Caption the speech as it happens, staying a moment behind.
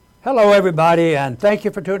Hello, everybody, and thank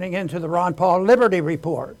you for tuning in to the Ron Paul Liberty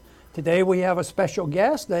Report. Today we have a special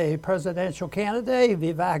guest, a presidential candidate,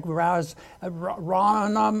 Vivek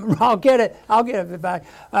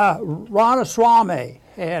Ramaswamy.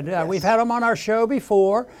 And Yes. We've had him on our show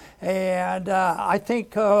before, and I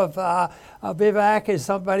think of Vivek as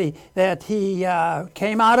somebody that he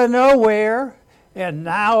came out of nowhere, and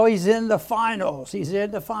now he's in the finals. He's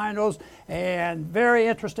in the finals, and very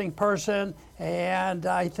interesting person. And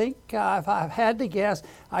I think, if I had to guess,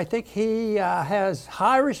 I think he has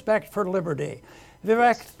high respect for liberty.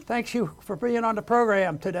 Vivek, thanks you for being on the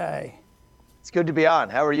program today. It's good to be on.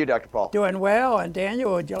 How are you, Dr. Paul? Doing well. And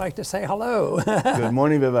Daniel, would you like to say hello? Good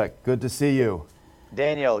morning, Vivek. Good to see you.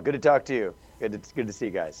 Daniel, good to talk to you. Good to see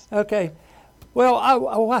you guys. Okay. Well,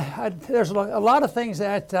 there's a lot of things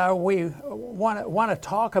that we want to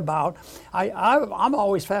talk about. I'm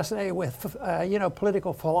always fascinated with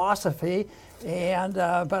political philosophy, and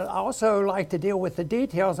but I also like to deal with the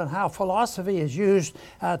details and how philosophy is used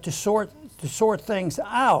to sort things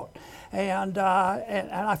out. And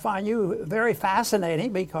I find you very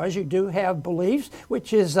fascinating because you do have beliefs,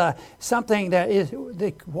 which is something that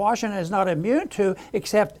Washington is not immune to,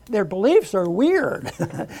 except their beliefs are weird.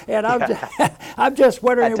 And I'm just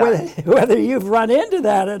wondering whether you've run into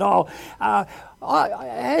that at all.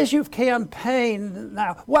 As you've campaigned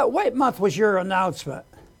now, what month was your announcement?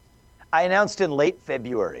 I announced in late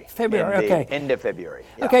February. Okay. End of February.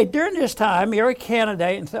 Yeah. Okay, during this time, you're a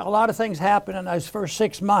candidate, and a lot of things happen in those first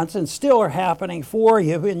 6 months and still are happening for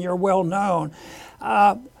you, and you're well known.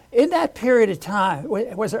 In that period of time,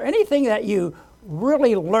 was there anything that you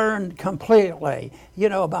really learned completely,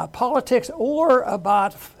 about politics or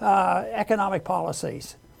about economic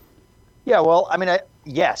policies? Yeah, well,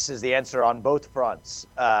 yes is the answer on both fronts.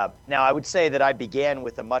 Now, I would say that I began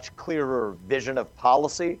with a much clearer vision of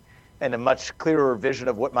policy and a much clearer vision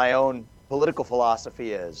of what my own political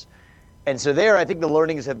philosophy is. And so there, I think the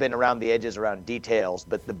learnings have been around the edges, around details,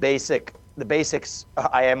 but the basics,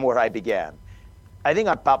 I am where I began. I think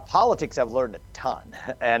about politics, I've learned a ton,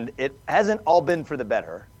 and it hasn't all been for the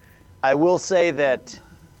better. I will say that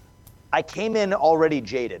I came in already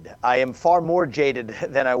jaded. I am far more jaded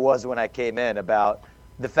than I was when I came in about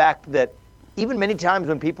the fact that even many times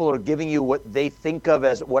when people are giving you what they think of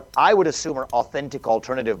as what I would assume are authentic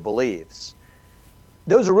alternative beliefs,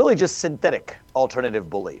 those are really just synthetic alternative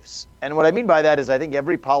beliefs. And what I mean by that is I think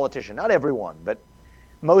every politician, not everyone, but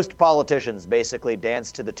most politicians basically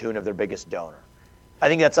dance to the tune of their biggest donor. I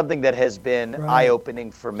think that's something that has been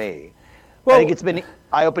eye-opening for me. I think it's been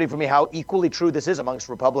eye-opening for me how equally true this is amongst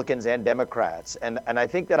Republicans and Democrats. And I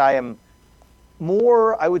think that I am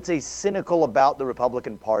more, I would say, cynical about the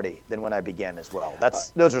Republican Party than when I began as well.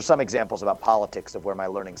 Those are some examples about politics of where my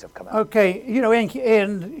learnings have come out. Okay,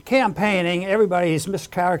 in campaigning, everybody's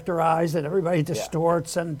mischaracterized and everybody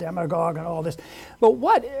distorts and demagogue and all this. But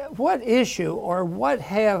what issue or what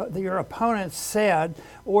have your opponents said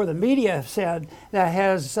or the media have said that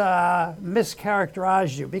has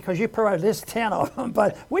mischaracterized you? Because you provided this 10 of them,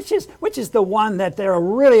 but which is the one that they're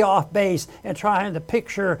really off base and trying to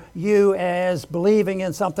picture you as believing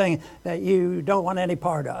in something that you don't want any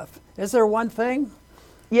part of? Is there one thing?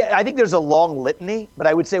 Yeah, I think there's a long litany, but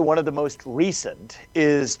I would say one of the most recent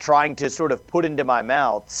is trying to sort of put into my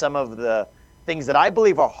mouth some of the things that I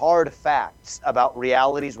believe are hard facts about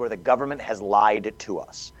realities where the government has lied to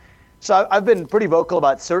us. So I've been pretty vocal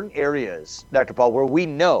about certain areas, Dr. Paul, where we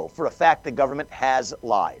know for a fact the government has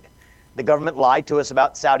lied. The government lied to us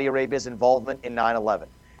about Saudi Arabia's involvement in 9/11.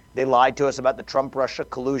 They lied to us about the Trump-Russia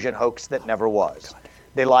collusion hoax that never was.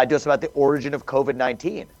 They lied to us about the origin of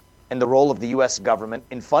COVID-19 and the role of the U.S. government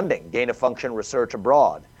in funding gain-of-function research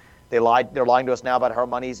abroad. They're lying to us now about how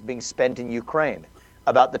money is being spent in Ukraine,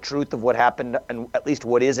 about the truth of what happened and at least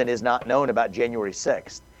what is and is not known about January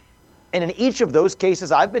 6th. And in each of those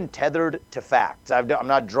cases, I've been tethered to facts. I'm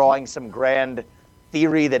not drawing some grand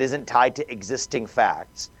theory that isn't tied to existing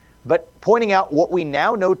facts, but pointing out what we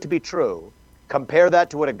now know to be true, compare that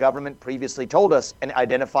to what a government previously told us, and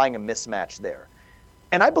identifying a mismatch there.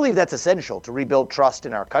 And I believe that's essential to rebuild trust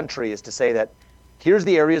in our country, is to say that here's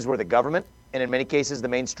the areas where the government, and in many cases the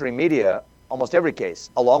mainstream media, almost every case,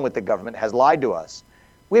 along with the government, has lied to us.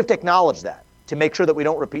 We have to acknowledge that to make sure that we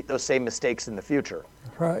don't repeat those same mistakes in the future.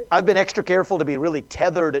 Right. I've been extra careful to be really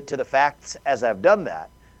tethered to the facts as I've done that.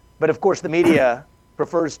 But of course, the media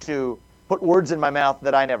prefers to put words in my mouth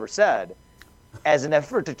that I never said as an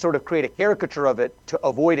effort to sort of create a caricature of it to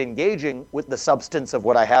avoid engaging with the substance of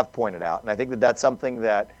what I have pointed out. And I think that that's something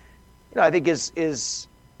that, I think is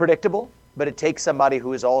predictable, but it takes somebody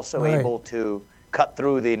who is also able to cut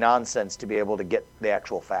through the nonsense to be able to get the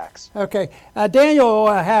actual facts. Okay.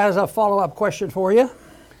 Daniel has a follow-up question for you.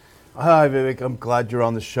 Hi, Vivek. I'm glad you're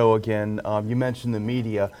on the show again. You mentioned the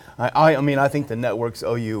media. I think the networks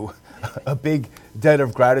owe you a big debt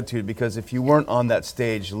of gratitude, because if you weren't on that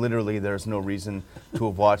stage, literally there's no reason to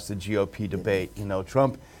have watched the GOP debate. You know,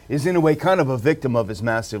 Trump is in a way kind of a victim of his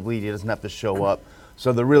massive lead. He doesn't have to show up.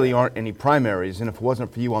 So there really aren't any primaries. And if it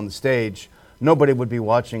wasn't for you on the stage, nobody would be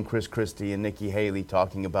watching Chris Christie and Nikki Haley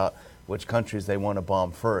talking about which countries they want to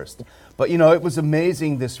bomb first. But, you know, it was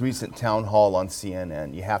amazing, this recent town hall on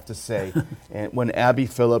CNN, you have to say. And when Abby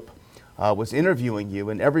Phillip was interviewing you,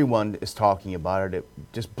 and everyone is talking about it, it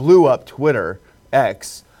just blew up Twitter,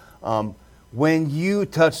 X, when you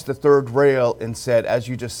touched the third rail and said, as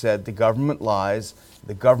you just said, the government lies,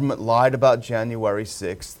 the government lied about January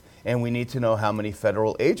 6th, and we need to know how many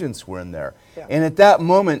federal agents were in there. Yeah. And at that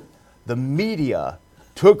moment, the media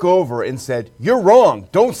took over and said, you're wrong,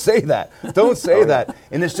 don't say that, don't say that.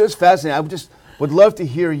 And it's just fascinating. Would love to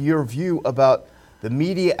hear your view about the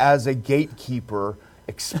media as a gatekeeper,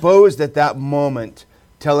 exposed at that moment,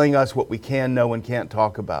 telling us what we can know and can't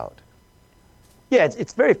talk about. Yeah,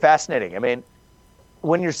 it's very fascinating. I mean,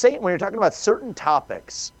 when you're talking about certain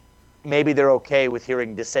topics, maybe they're okay with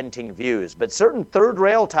hearing dissenting views, but certain third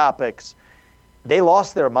rail topics, they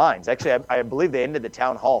lost their minds. Actually, I believe they ended the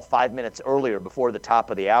town hall 5 minutes earlier, before the top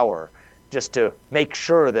of the hour, just to make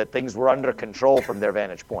sure that things were under control from their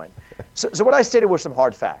vantage point. So what I stated were some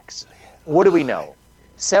hard facts. What do we know?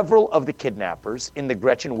 Several of the kidnappers in the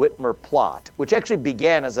Gretchen Whitmer plot, which actually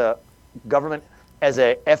began as a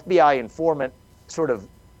FBI informant sort of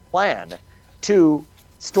plan to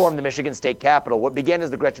storm the Michigan State Capitol, what began as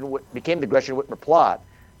became the Gretchen Whitmer plot,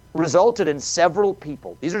 resulted in several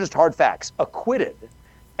people, these are just hard facts, acquitted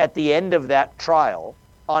at the end of that trial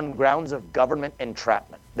on grounds of government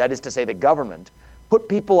entrapment. That is to say, the government put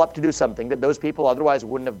people up to do something that those people otherwise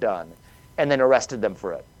wouldn't have done, and then arrested them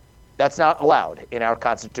for it. That's not allowed in our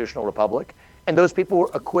constitutional republic. And those people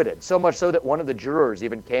were acquitted, so much so that one of the jurors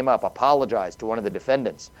even came up, apologized to one of the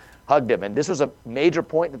defendants, hugged him. And this was a major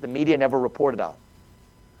point that the media never reported on.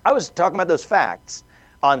 I was talking about those facts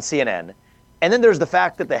on CNN. And then there's the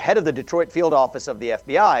fact that the head of the Detroit field office of the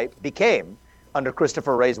FBI became, under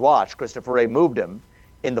Christopher Wray's watch, Christopher Wray moved him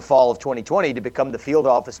in the fall of 2020 to become the field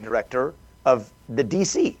office director of the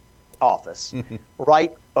DC office,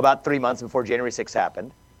 right about 3 months before January 6th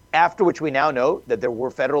happened, after which we now know that there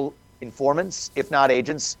were federal informants, if not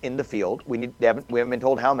agents, in the field. We haven't been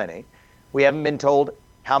told how many. We haven't been told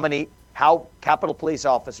how Capitol Police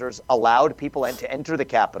officers allowed people to enter the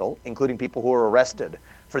Capitol, including people who were arrested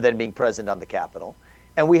for then being present on the Capitol.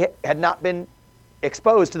 And we had not been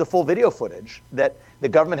exposed to the full video footage, that the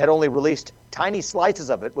government had only released tiny slices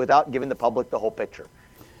of it without giving the public the whole picture.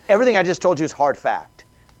 Everything I just told you is hard fact.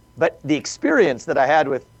 But the experience that I had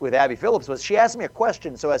with Abby Phillips was, she asked me a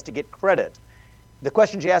question so as to get credit. The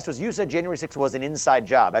question she asked was, you said January 6th was an inside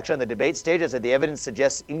job. Actually, on the debate stage, I said the evidence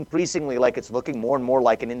suggests increasingly like it's looking more and more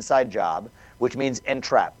like an inside job, which means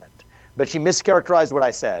entrapment. But she mischaracterized what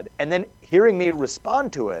I said. And then hearing me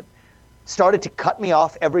respond to it started to cut me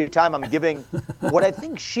off every time I'm giving what I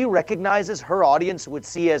think she recognizes her audience would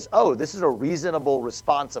see as, oh, this is a reasonable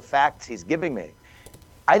response of facts he's giving me.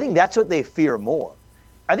 I think that's what they fear more.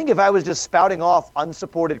 I think if I was just spouting off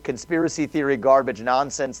unsupported conspiracy theory garbage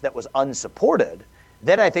nonsense that was unsupported,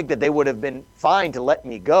 then I think that they would have been fine to let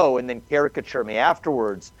me go and then caricature me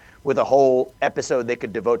afterwards with a whole episode they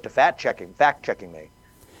could devote to fact-checking me.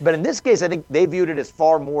 But in this case, I think they viewed it as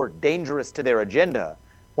far more dangerous to their agenda.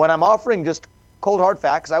 When I'm offering just cold hard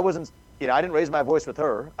facts, I didn't raise my voice with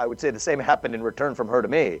her. I would say the same happened in return from her to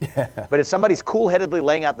me. Yeah. But if somebody's cool-headedly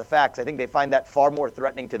laying out the facts, I think they find that far more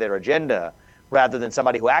threatening to their agenda, rather than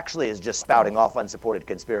somebody who actually is just spouting off unsupported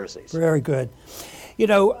conspiracies. Very good. You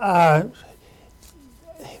know,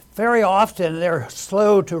 very often they're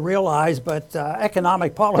slow to realize, but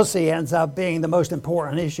economic policy ends up being the most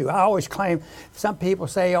important issue. I always claim, some people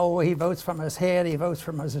say, oh, he votes from his head, he votes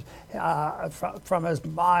from his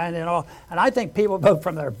mind and all. And I think people vote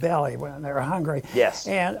from their belly when they're hungry. Yes.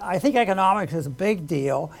 And I think economics is a big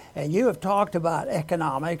deal. And you have talked about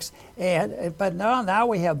economics, but now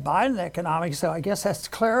we have Biden economics, so I guess that's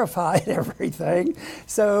clarified everything.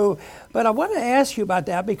 So, but I want to ask you about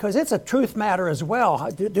that, because it's a truth matter as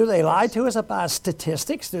well. Do they lie to us about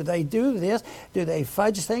statistics? Do they do this? Do they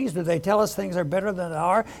fudge things? Do they tell us things are better than they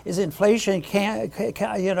are? Is inflation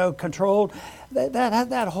controlled?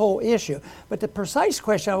 that whole issue. But the precise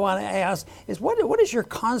question I want to ask is, what is your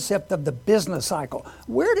concept of the business cycle?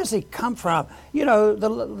 Where does it come from? You know, the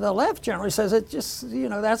left generally says it just, you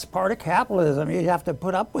know, that's part of capitalism. You have to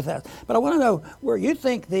put up with that. But I want to know where you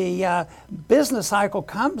think the business cycle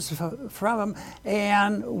comes from,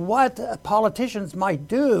 and what politicians might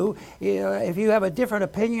do. If you have a different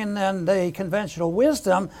opinion than the conventional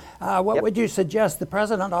wisdom, what would you suggest the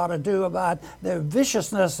president ought to do about the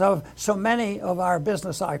viciousness of so many of our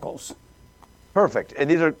business cycles? Perfect.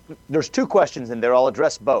 And there's two questions in there. I'll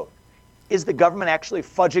address both. Is the government actually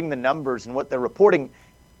fudging the numbers and what they're reporting?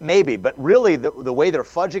 Maybe, but really the way they're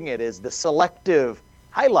fudging it is the selective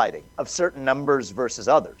highlighting of certain numbers versus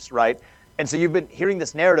others, right? And so you've been hearing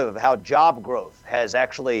this narrative of how job growth has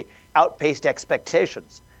actually outpaced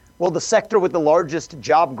expectations. Well, the sector with the largest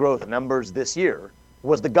job growth numbers this year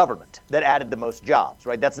was the government that added the most jobs,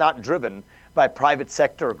 right? That's not driven by private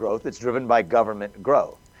sector growth, it's driven by government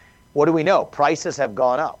growth. What do we know? Prices have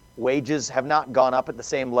gone up. Wages have not gone up at the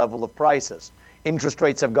same level of prices. Interest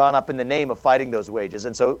rates have gone up in the name of fighting those wages.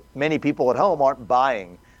 And so many people at home aren't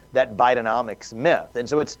buying that Bidenomics myth. And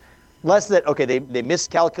so it's less that, okay, they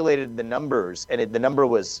miscalculated the numbers and the number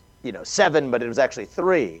was, 7, but it was actually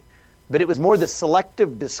 3. But it was more the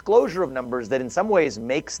selective disclosure of numbers that in some ways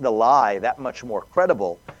makes the lie that much more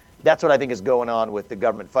credible. That's what I think is going on with the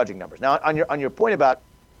government fudging numbers. Now, on your point about,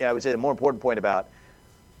 I would say the more important point about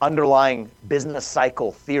underlying business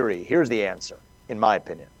cycle theory, here's the answer, in my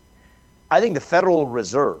opinion. I think the Federal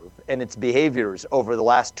Reserve and its behaviors over the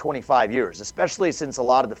last 25 years, especially since a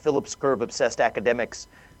lot of the Phillips curve obsessed academics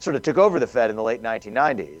sort of took over the Fed in the late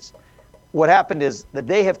 1990s, what happened is that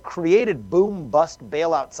they have created boom bust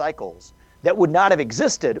bailout cycles that would not have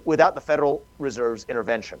existed without the Federal Reserve's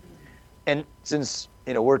intervention. And since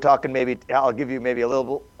we're talking, maybe I'll give you maybe a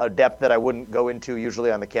little depth that I wouldn't go into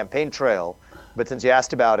usually on the campaign trail, but since you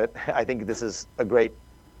asked about it, I think this is a great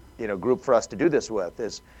group for us to do this with.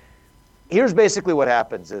 Here's basically what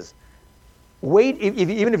happens is,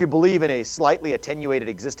 even if you believe in a slightly attenuated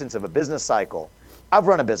existence of a business cycle, I've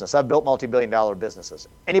run a business. I've built multi-billion-dollar businesses.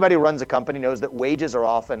 Anybody who runs a company knows that wages are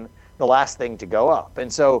often the last thing to go up.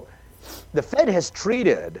 And so the Fed has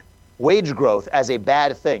treated wage growth as a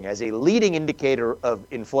bad thing, as a leading indicator of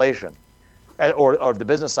inflation or of the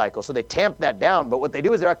business cycle. So they tamp that down. But what they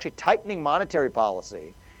do is they're actually tightening monetary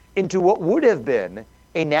policy into what would have been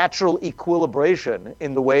a natural equilibration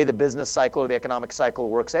in the way the business cycle or the economic cycle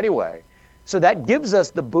works anyway. So that gives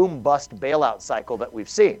us the boom-bust bailout cycle that we've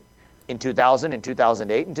seen in 2000 and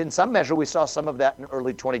 2008. And in some measure, we saw some of that in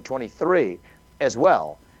early 2023 as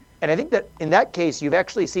well. And I think that in that case, you've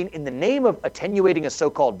actually seen, in the name of attenuating a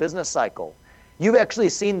so-called business cycle, you've actually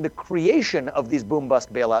seen the creation of these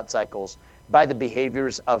boom-bust bailout cycles by the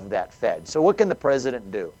behaviors of that Fed. So what can the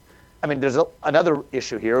president do? I mean, there's another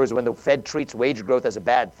issue here is when the Fed treats wage growth as a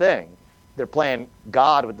bad thing, they're playing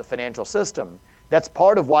God with the financial system. That's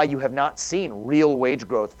part of why you have not seen real wage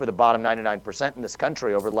growth for the bottom 99% in this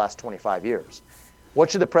country over the last 25 years.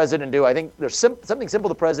 What should the president do? I think there's something simple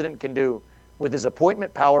the president can do with his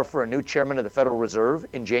appointment power for a new chairman of the Federal Reserve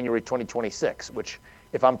in January 2026, which,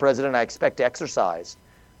 if I'm president, I expect to exercise,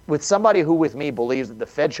 with somebody who, with me, believes that the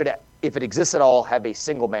Fed should, if it exists at all, have a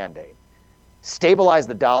single mandate. Stabilize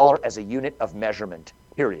the dollar as a unit of measurement,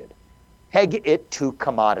 period. Peg it to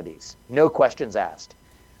commodities, no questions asked.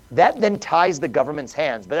 That then ties the government's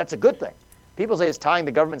hands, but that's a good thing. People say it's tying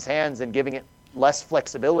the government's hands and giving it less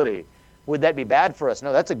flexibility. Would that be bad for us?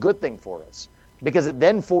 No, that's a good thing for us, because it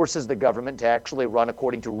then forces the government to actually run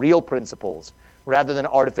according to real principles rather than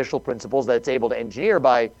artificial principles that it's able to engineer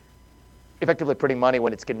by effectively printing money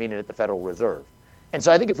when it's convenient at the Federal Reserve. And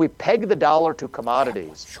so I think if we peg the dollar to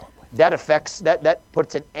commodities, that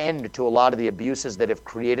puts an end to a lot of the abuses that have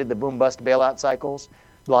created the boom-bust bailout cycles,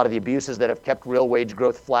 a lot of the abuses that have kept real wage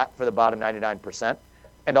growth flat for the bottom 99%,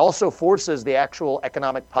 and also forces the actual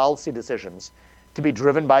economic policy decisions to be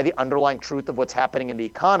driven by the underlying truth of what's happening in the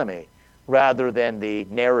economy rather than the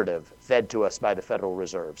narrative fed to us by the Federal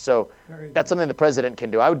Reserve. So that's something the president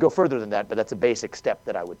can do. I would go further than that, but that's a basic step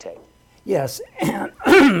that I would take. Yes, and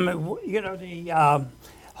the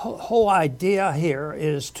whole idea here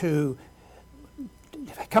is to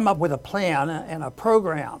come up with a plan and a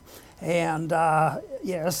program. And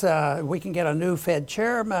yes, we can get a new Fed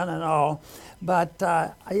chairman and all, but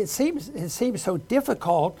it seems so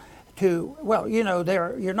difficult to,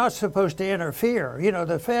 you're not supposed to interfere.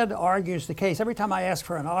 The Fed argues the case. Every time I ask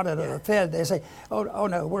for an audit of the Fed, they say, oh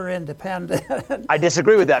no, we're independent. I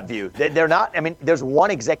disagree with that view. They're not. There's one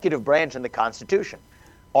executive branch in the Constitution.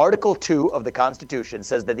 Article 2 of the Constitution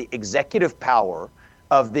says that the executive power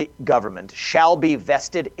of the government shall be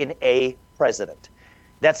vested in a president.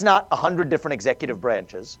 That's not 100 different executive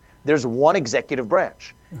branches. There's one executive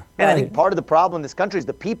branch. And I think part of the problem in this country is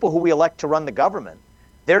the people who we elect to run the government,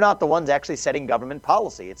 they're not the ones actually setting government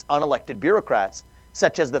policy. It's unelected bureaucrats,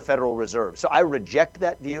 such as the Federal Reserve. So I reject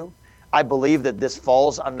that view. I believe that this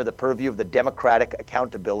falls under the purview of the democratic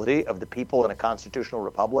accountability of the people in a constitutional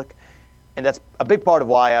republic. And that's a big part of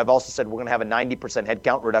why I've also said we're going to have a 90%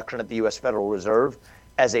 headcount reduction at the U.S. Federal Reserve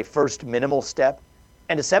as a first minimal step,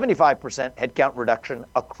 and a 75% headcount reduction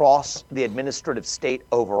across the administrative state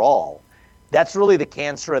overall. That's really the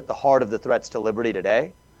cancer at the heart of the threats to liberty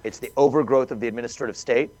today. It's the overgrowth of the administrative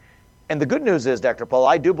state. And the good news is, Dr. Paul,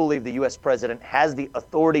 I do believe the U.S. president has the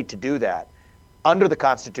authority to do that under the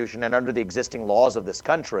Constitution and under the existing laws of this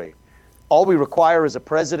country. All we require is a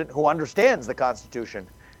president who understands the Constitution.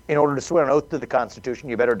 In order to swear an oath to the Constitution,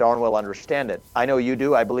 you better darn well understand it. I know you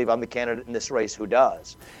do. I believe I'm the candidate in this race who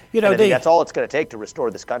does. And I think that's all it's going to take to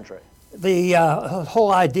restore this country. The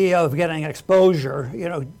whole idea of getting exposure,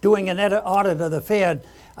 doing an audit of the Fed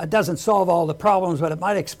doesn't solve all the problems, but it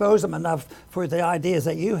might expose them enough for the ideas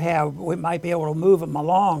that you have. We might be able to move them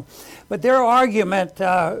along. But their argument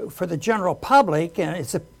for the general public, and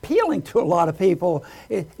it's appealing to a lot of people,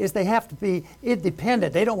 is they have to be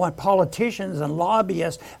independent. They don't want politicians and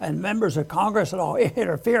lobbyists and members of Congress at all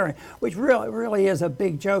interfering, which really is a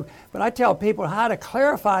big joke. But I tell people how to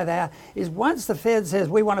clarify that is once the Fed says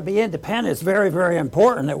we want to be independent, it's very, very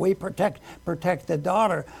important that we protect the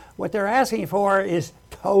dollar. What they're asking for is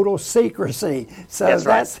total secrecy. So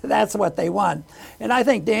that's what they want. And I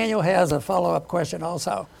think Daniel has a follow-up question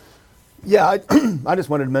also. Yeah, I just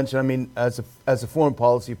wanted to mention, as a foreign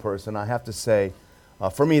policy person, I have to say,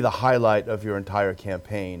 for me, the highlight of your entire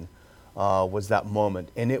campaign was that moment.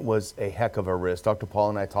 And it was a heck of a risk. Dr. Paul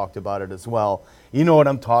and I talked about it as well. You know what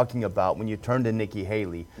I'm talking about when you turn to Nikki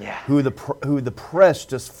Haley, who the press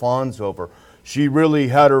just fawns over. She really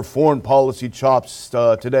had her foreign policy chops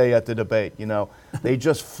today at the debate. They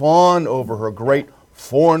just fawn over her great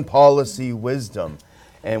foreign policy wisdom.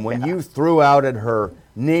 And when you threw out at her,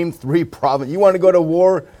 name 3 provinces, you want to go to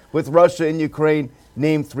war with Russia and Ukraine,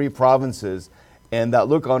 name 3 provinces. And that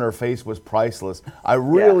look on her face was priceless. I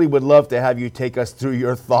really would love to have you take us through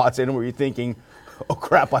your thoughts and were you thinking, oh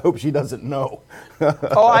crap, I hope she doesn't know.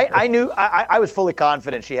 I knew, I was fully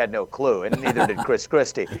confident she had no clue, and neither did Chris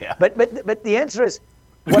Christie. But the answer is,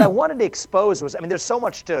 what I wanted to expose was, there's so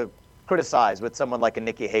much to criticize with someone like a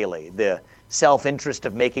Nikki Haley, the self-interest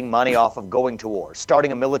of making money off of going to war,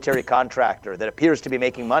 starting a military contractor that appears to be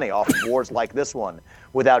making money off of wars like this one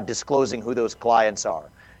without disclosing who those clients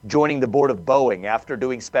are, joining the board of Boeing after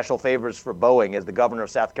doing special favors for Boeing as the governor of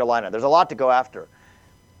South Carolina. There's a lot to go after.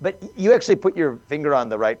 But you actually put your finger on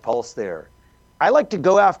the right pulse there. I like to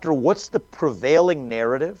go after what's the prevailing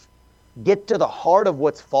narrative, get to the heart of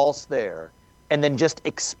what's false there, and then just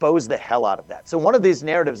expose the hell out of that. So one of these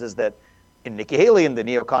narratives is that in Nikki Haley and the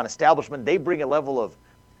neocon establishment, they bring a level of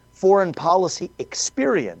foreign policy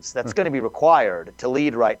experience that's going to be required to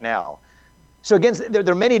lead right now. So again, there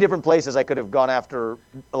are many different places I could have gone after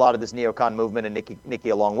a lot of this neocon movement and Nikki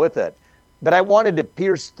along with it. But I wanted to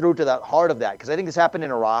pierce through to the heart of that because I think this happened in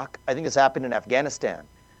Iraq. I think this happened in Afghanistan.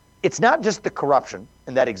 It's not just the corruption,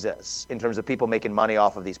 and that exists in terms of people making money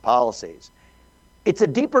off of these policies. It's a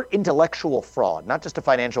deeper intellectual fraud, not just a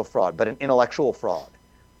financial fraud, but an intellectual fraud,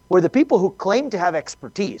 where the people who claim to have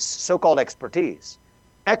expertise, so-called expertise,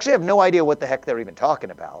 actually have no idea what the heck they're even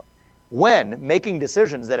talking about when making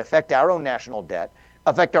decisions that affect our own national debt,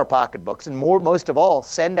 affect our pocketbooks, and most of all,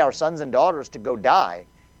 send our sons and daughters to go die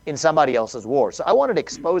in somebody else's war. So I wanted to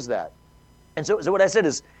expose that. And so what I said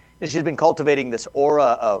is she's been cultivating this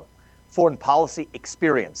aura of foreign policy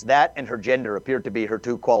experience. That and her gender appeared to be her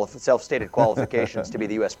 2 self-stated qualifications to be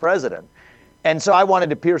the U.S. president. And so I wanted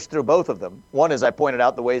to pierce through both of them. One is I pointed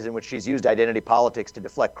out the ways in which she's used identity politics to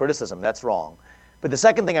deflect criticism. That's wrong. But the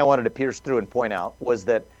second thing I wanted to pierce through and point out was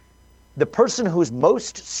that the person who's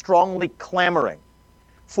most strongly clamoring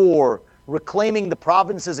for reclaiming the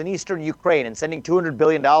provinces in eastern Ukraine and sending $200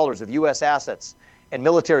 billion of U.S. assets and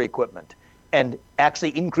military equipment and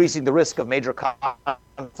actually increasing the risk of major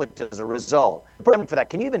conflict as a result. For that,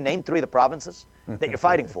 can you even name 3 of the provinces that you're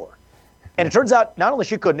fighting for? And it turns out not only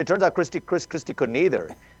she couldn't, it turns out Chris Christie couldn't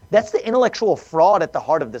either. That's the intellectual fraud at the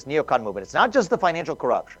heart of this neocon movement. It's not just the financial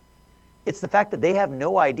corruption. It's the fact that they have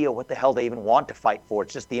no idea what the hell they even want to fight for.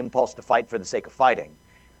 It's just the impulse to fight for the sake of fighting.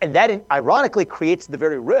 And that ironically creates the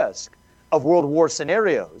very risk of world war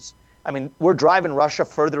scenarios. We're driving Russia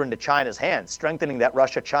further into China's hands, strengthening that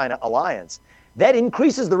Russia-China alliance. That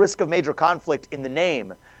increases the risk of major conflict in the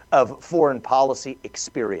name of foreign policy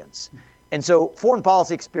experience. And so foreign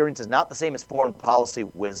policy experience is not the same as foreign policy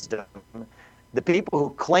wisdom. The people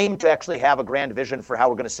who claim to actually have a grand vision for how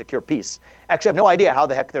we're going to secure peace actually have no idea how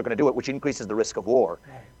the heck they're going to do it, which increases the risk of war.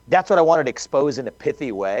 Right. That's what I wanted to expose in a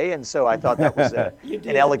pithy way, and so I thought that was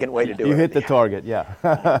an elegant way to do it. You hit the target, yeah.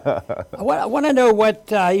 I want to know what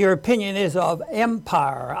your opinion is of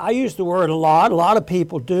empire. I use the word a lot of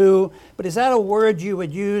people do, but is that a word you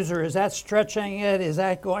would use, or is that stretching it? Is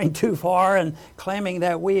that going too far and claiming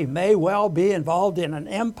that we may well be involved in an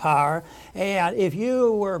empire? And if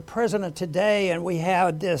you were president today and we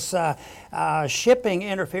had this shipping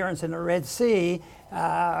interference in the Red Sea,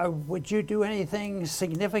 would you do anything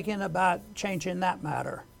significant about changing that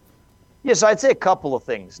matter? Yes, I'd say a couple of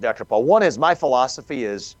things, Dr. Paul. One is my philosophy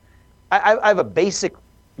is I have a basic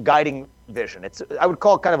guiding vision. I would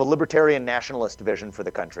call it kind of a libertarian nationalist vision for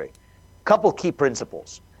the country. Couple key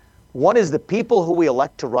principles. One is the people who we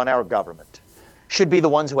elect to run our government should be the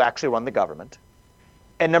ones who actually run the government.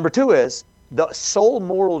 And number two is the sole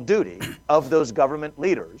moral duty of those government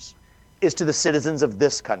leaders is to the citizens of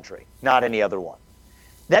this country, not any other one.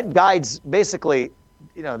 That guides basically,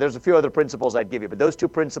 there's a few other principles I'd give you, but those two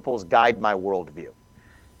principles guide my worldview.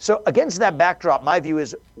 So against that backdrop, my view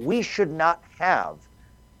is we should not have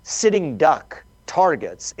sitting duck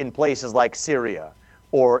targets in places like Syria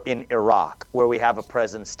or in Iraq, where we have a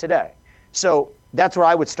presence today. So that's where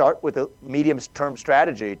I would start with a medium-term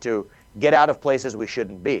strategy to get out of places we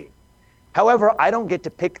shouldn't be. However, I don't get to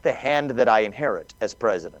pick the hand that I inherit as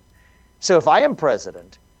president. So if I am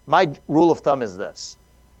president, my rule of thumb is this.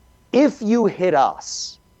 If you hit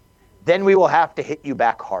us, then we will have to hit you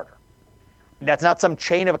back harder. That's not some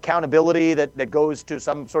chain of accountability that goes to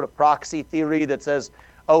some sort of proxy theory that says,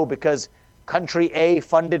 oh, because country A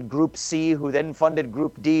funded Group C, who then funded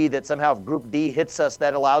Group D, that somehow if Group D hits us,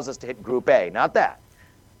 that allows us to hit Group A. Not that.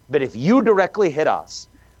 But if you directly hit us,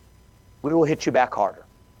 we will hit you back harder.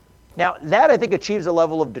 Now, that I think achieves a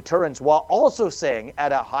level of deterrence while also saying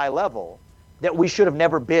at a high level that we should have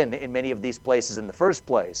never been in many of these places in the first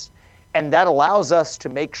place. And that allows us to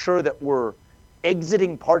make sure that we're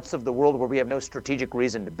exiting parts of the world where we have no strategic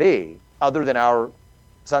reason to be, other than our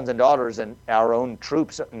sons and daughters and our own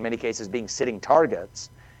troops, in many cases, being sitting targets.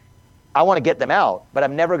 I want to get them out, but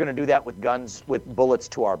I'm never going to do that with guns, with bullets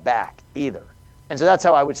to our back either. And so that's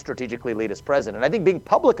how I would strategically lead as president. I think being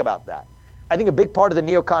public about that. I think a big part of the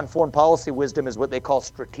neocon foreign policy wisdom is what they call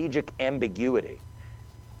strategic ambiguity.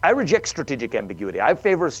 I reject strategic ambiguity. I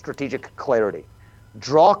favor strategic clarity.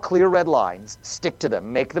 Draw clear red lines, stick to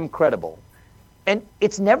them, make them credible. And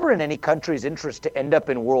it's never in any country's interest to end up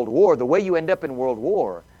in world war. The way you end up in world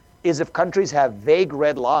war is if countries have vague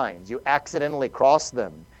red lines, you accidentally cross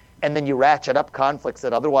them, and then you ratchet up conflicts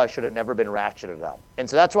that otherwise should have never been ratcheted up. And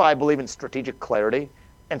so that's why I believe in strategic clarity.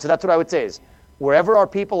 And so that's what I would say is, wherever our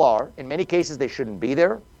people are, in many cases they shouldn't be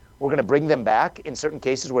there. We're going to bring them back in certain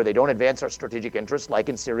cases where they don't advance our strategic interests, like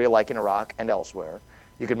in Syria, like in Iraq, and elsewhere.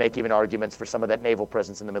 You could make even arguments for some of that naval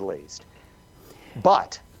presence in the Middle East.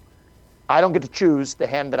 But I don't get to choose the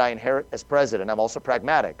hand that I inherit as president. I'm also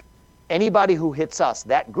pragmatic. Anybody who hits us,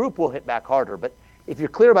 that group will hit back harder. But if you're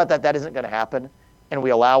clear about that, that isn't going to happen. And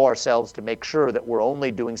we allow ourselves to make sure that we're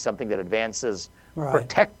only doing something that advances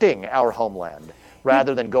protecting our homeland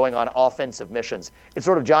rather than going on offensive missions. It's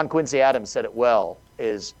sort of John Quincy Adams said it well,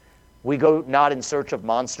 is we go not in search of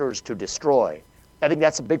monsters to destroy. I think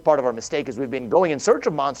that's a big part of our mistake is we've been going in search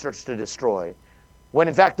of monsters to destroy, when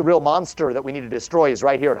in fact the real monster that we need to destroy is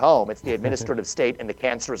right here at home. It's the administrative state and the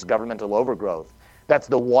cancerous governmental overgrowth. That's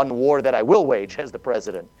the one war that I will wage as the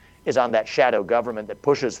president, is on that shadow government that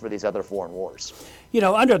pushes for these other foreign wars.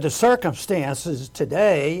 Under the circumstances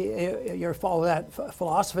today, you follow that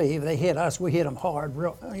philosophy. If they hit us, we hit them hard,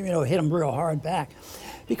 hit them real hard back.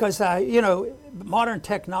 Because, modern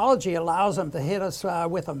technology allows them to hit us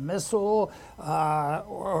with a missile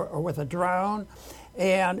or with a drone.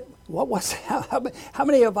 And how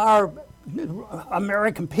many of our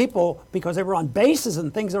American people, because they were on bases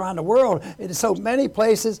and things around the world in so many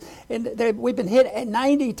places, and we've been hit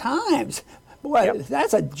 90 times. Boy, yep.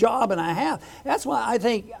 That's a job and a half. That's why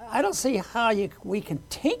I don't see how we can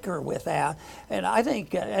tinker with that. And I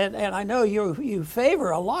think, and I know you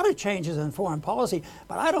favor a lot of changes in foreign policy,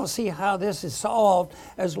 but I don't see how this is solved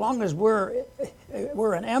as long as we're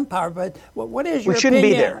an empire. But what is your opinion? We shouldn't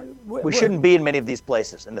be there. We shouldn't be in many of these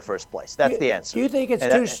places in the first place. That's the answer. Do you think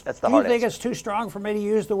it's too strong for me to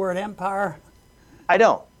use the word empire? I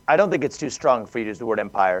don't. I don't think it's too strong for you to use the word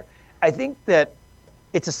empire. I think that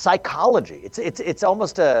it's a psychology. It's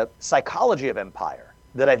almost a psychology of empire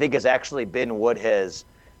that I think has actually been what has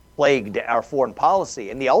plagued our foreign policy.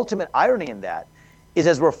 And the ultimate irony in that is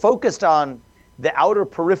as we're focused on the outer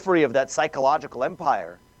periphery of that psychological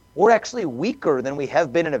empire, we're actually weaker than we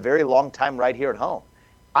have been in a very long time right here at home.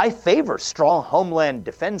 I favor strong homeland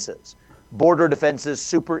defenses, border defenses,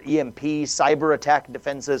 super EMP, cyber attack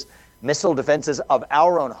defenses, missile defenses of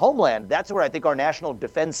our own homeland. That's where I think our national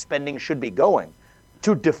defense spending should be going,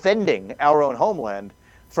 to defending our own homeland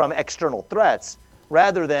from external threats,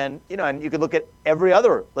 rather than, and you could look at every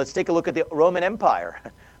other, let's take a look at the Roman Empire.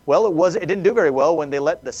 Well, it didn't do very well when they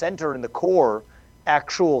let the center and the core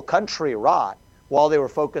actual country rot while they were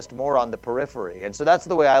focused more on the periphery. And so that's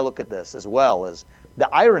the way I look at this as well. As the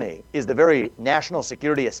irony is the very national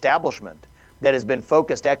security establishment that has been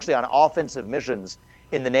focused actually on offensive missions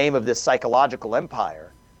in the name of this psychological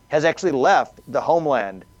empire has actually left the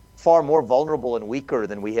homeland far more vulnerable and weaker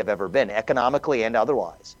than we have ever been, economically and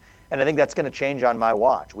otherwise. And I think that's going to change on my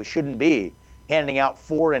watch. We shouldn't be handing out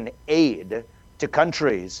foreign aid to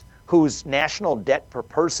countries whose national debt per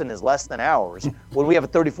person is less than ours when we have a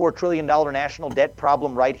 $34 trillion national debt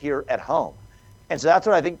problem right here at home. And so that's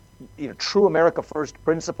what I think, true America First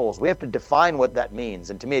principles, we have to define what that means.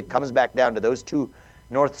 And to me, it comes back down to those two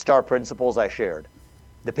North Star principles I shared.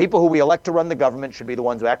 The people who we elect to run the government should be the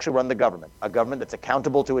ones who actually run the government, a government that's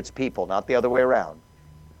accountable to its people, not the other way around.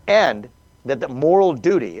 And that the moral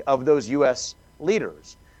duty of those U.S.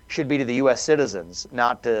 leaders should be to the U.S. citizens,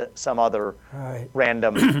 not to some other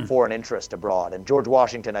random foreign interest abroad. And George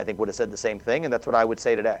Washington, I think, would have said the same thing, and that's what I would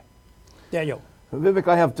say today. Daniel. Vivek,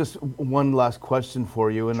 I have just one last question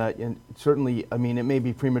for you, and certainly, it may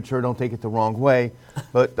be premature, don't take it the wrong way,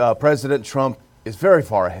 but President Trump is very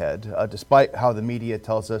far ahead, despite how the media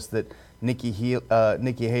tells us that Nikki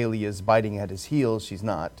Haley is biting at his heels. She's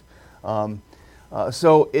not.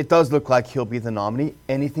 So it does look like he'll be the nominee.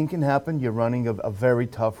 Anything can happen. You're running a very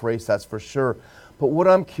tough race, that's for sure. But what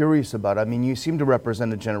I'm curious about, you seem to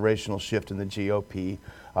represent a generational shift in the GOP.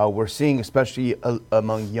 We're seeing, especially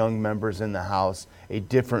among young members in the House, a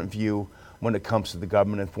different view when it comes to the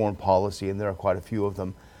government and foreign policy, and there are quite a few of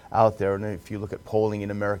them out there. And if you look at polling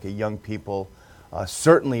in America, young people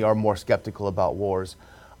certainly are more skeptical about wars.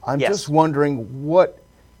 I'm just wondering, what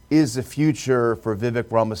is the future for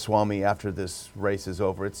Vivek Ramaswamy after this race is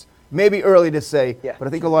over? It's maybe early to say, but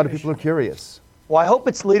I think a lot of people are curious. Well, I hope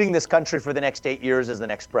it's leading this country for the next 8 years as the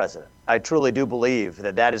next president. I truly do believe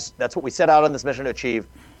that's what we set out on this mission to achieve.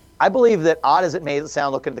 I believe that, odd as it may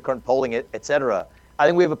sound, looking at the current polling, et cetera, I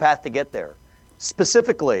think we have a path to get there.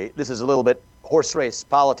 Specifically, this is a little bit horse race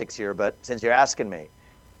politics here, but since you're asking me,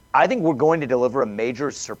 I think we're going to deliver a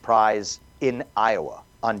major surprise in Iowa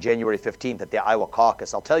on January 15th at the Iowa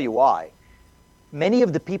caucus. I'll tell you why. Many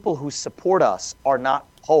of the people who support us are not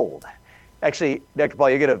polled. Actually, Dr. Paul,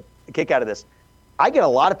 you get a kick out of this. I get a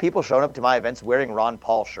lot of people showing up to my events wearing Ron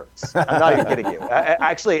Paul shirts. I'm not even kidding you.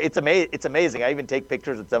 Actually, it's amazing. I even take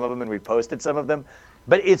pictures of some of them and reposted some of them.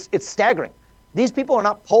 But it's staggering. These people are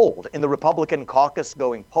not polled in the Republican caucus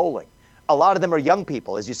going polling. A lot of them are young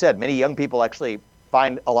people. As you said, many young people actually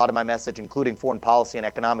find a lot of my message, including foreign policy and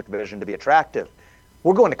economic vision, to be attractive.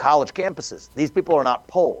 We're going to college campuses. These people are not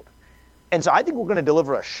polled. And so I think we're going to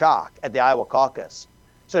deliver a shock at the Iowa caucus.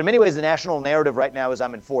 So in many ways, the national narrative right now is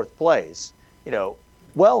I'm in fourth place.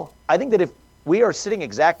 Well, I think that if we are sitting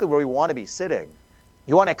exactly where we want to be sitting,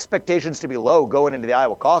 you want expectations to be low going into the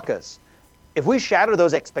Iowa caucus. If we shatter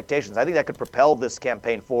those expectations, I think that could propel this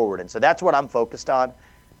campaign forward. And so that's what I'm focused on.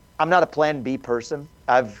 I'm not a plan B person.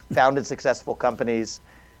 I've founded successful companies,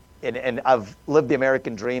 and I've lived the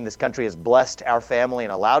American dream. This country has blessed our family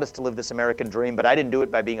and allowed us to live this American dream, but I didn't do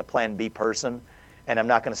it by being a plan B person, and I'm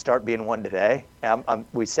not going to start being one today.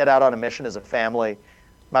 We set out on a mission as a family.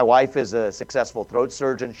 My wife is a successful throat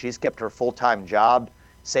surgeon. She's kept her full-time job,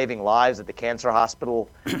 saving lives at the cancer hospital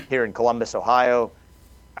here in Columbus, Ohio.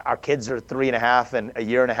 Our kids are 3.5 and a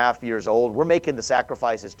year and a half years old. We're making the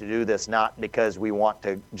sacrifices to do this, not because we want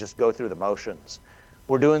to just go through the motions.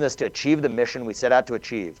 We're doing this to achieve the mission we set out to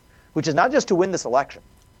achieve, which is not just to win this election.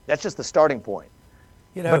 That's just the starting point,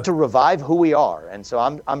 but to revive who we are. And so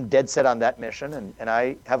I'm dead set on that mission, and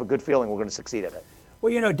I have a good feeling we're going to succeed at it.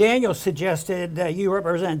 Well, Daniel suggested that you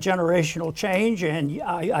represent generational change, and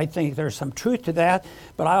I think there's some truth to that.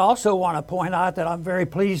 But I also want to point out that I'm very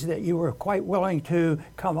pleased that you were quite willing to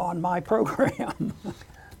come on my program.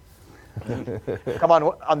 Come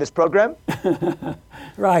on this program?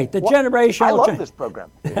 Right, generational. I love this program.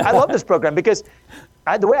 I love this program because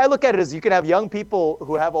the way I look at it is you can have young people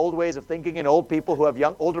who have old ways of thinking and older people who have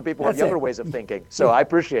younger ways of thinking. So I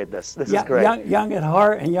appreciate this. This is great. Young at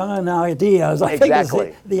heart and young in ideas. I think is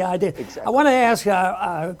the idea. Exactly. I want to ask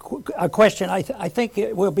a question. I think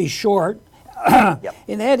it will be short, and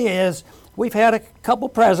that is, we've had a couple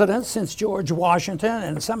presidents since George Washington,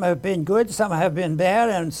 and some have been good, some have been bad,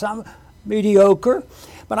 and some mediocre.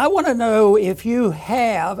 But I want to know if you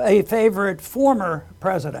have a favorite former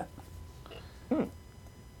president.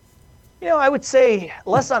 I would say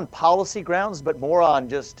less on policy grounds, but more on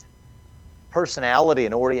just personality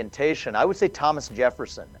and orientation. I would say Thomas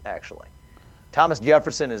Jefferson, actually. Thomas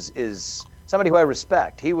Jefferson is somebody who I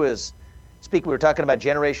respect. He was, we were talking about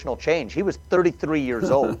generational change. He was 33 years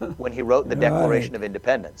old when he wrote the Declaration of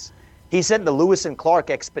Independence. He sent the Lewis and Clark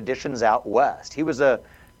expeditions out west. He was a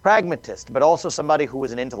pragmatist, but also somebody who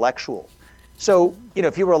was an intellectual. So,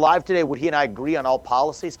 if he were alive today, would he and I agree on all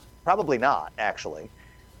policies? Probably not, actually.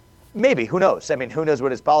 Maybe, who knows? I mean, who knows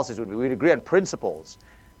what his policies would be? We'd agree on principles.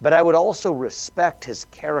 But I would also respect his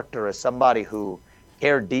character as somebody who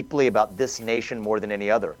cared deeply about this nation more than any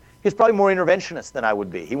other. He was probably more interventionist than I would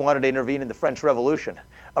be. He wanted to intervene in the French Revolution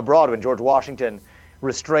abroad when George Washington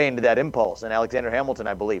restrained that impulse, and Alexander Hamilton,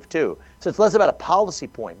 I believe, too. So it's less about a policy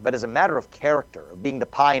point, but as a matter of character, of being the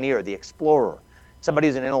pioneer, the explorer, somebody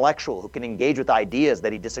who's an intellectual who can engage with ideas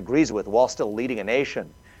that he disagrees with while still leading a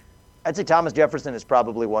nation. I'd say Thomas Jefferson is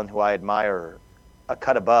probably one who I admire a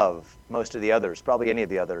cut above most of the others, probably any of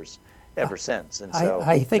the others ever since. And so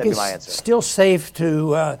I think that'd be my it's answer. still safe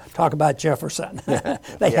to talk about Jefferson.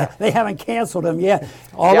 They haven't canceled him yet,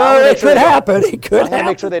 although it could happen. It could happen.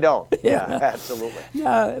 Make sure they don't. Yeah, absolutely.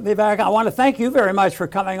 Vivek, I want to thank you very much for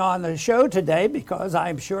coming on the show today, because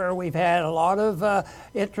I'm sure we've had a lot of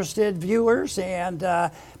interested viewers,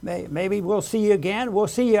 and maybe we'll see you again. We'll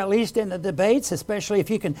see you at least in the debates, especially if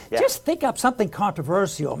you can just think up something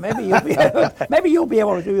controversial. Maybe you'll be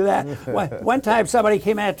able to do that. One time somebody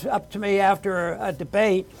came up to me after a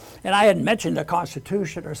debate, and I had mentioned the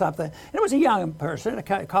Constitution or something. And it was a young person,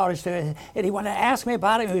 a college student, and he wanted to ask me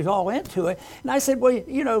about it. He was all into it. And I said, well,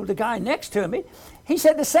 the guy next to me, he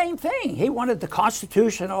said the same thing. He wanted the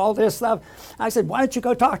Constitution, all this stuff. I said, why don't you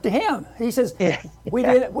go talk to him? He says, we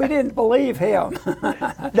didn't believe him.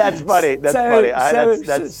 That's funny. That's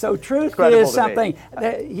funny. So truth is something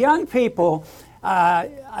that young people,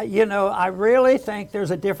 I really think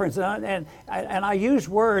there's a difference, and I use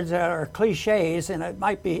words that are cliches, and it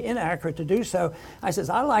might be inaccurate to do so. I says,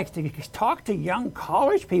 I like to talk to young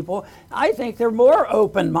college people. I think they're more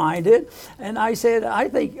open-minded, and I said, I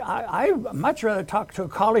think I much rather talk to a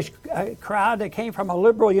college crowd that came from a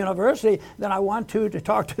liberal university than I want to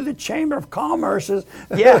talk to the Chamber of Commerce, who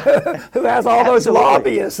has all those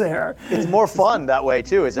lobbyists there. It's more fun that way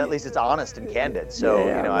too. At least it's honest and candid. So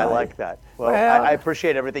I like that. Well, I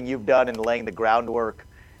appreciate everything you've done in laying the groundwork,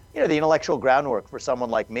 the intellectual groundwork for someone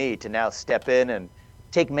like me to now step in and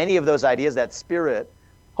take many of those ideas, that spirit,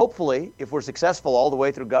 hopefully, if we're successful, all the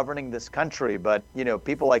way through governing this country. But,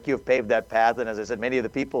 people like you have paved that path. And as I said, many of the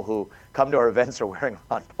people who come to our events are wearing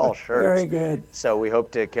Ron Paul shirts. Very good. So we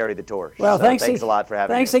hope to carry the torch. Well, thanks a lot for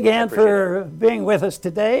having me. Thanks again for being with us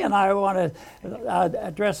today. And I want to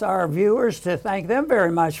address our viewers to thank them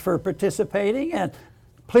very much for participating. And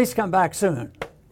please come back soon.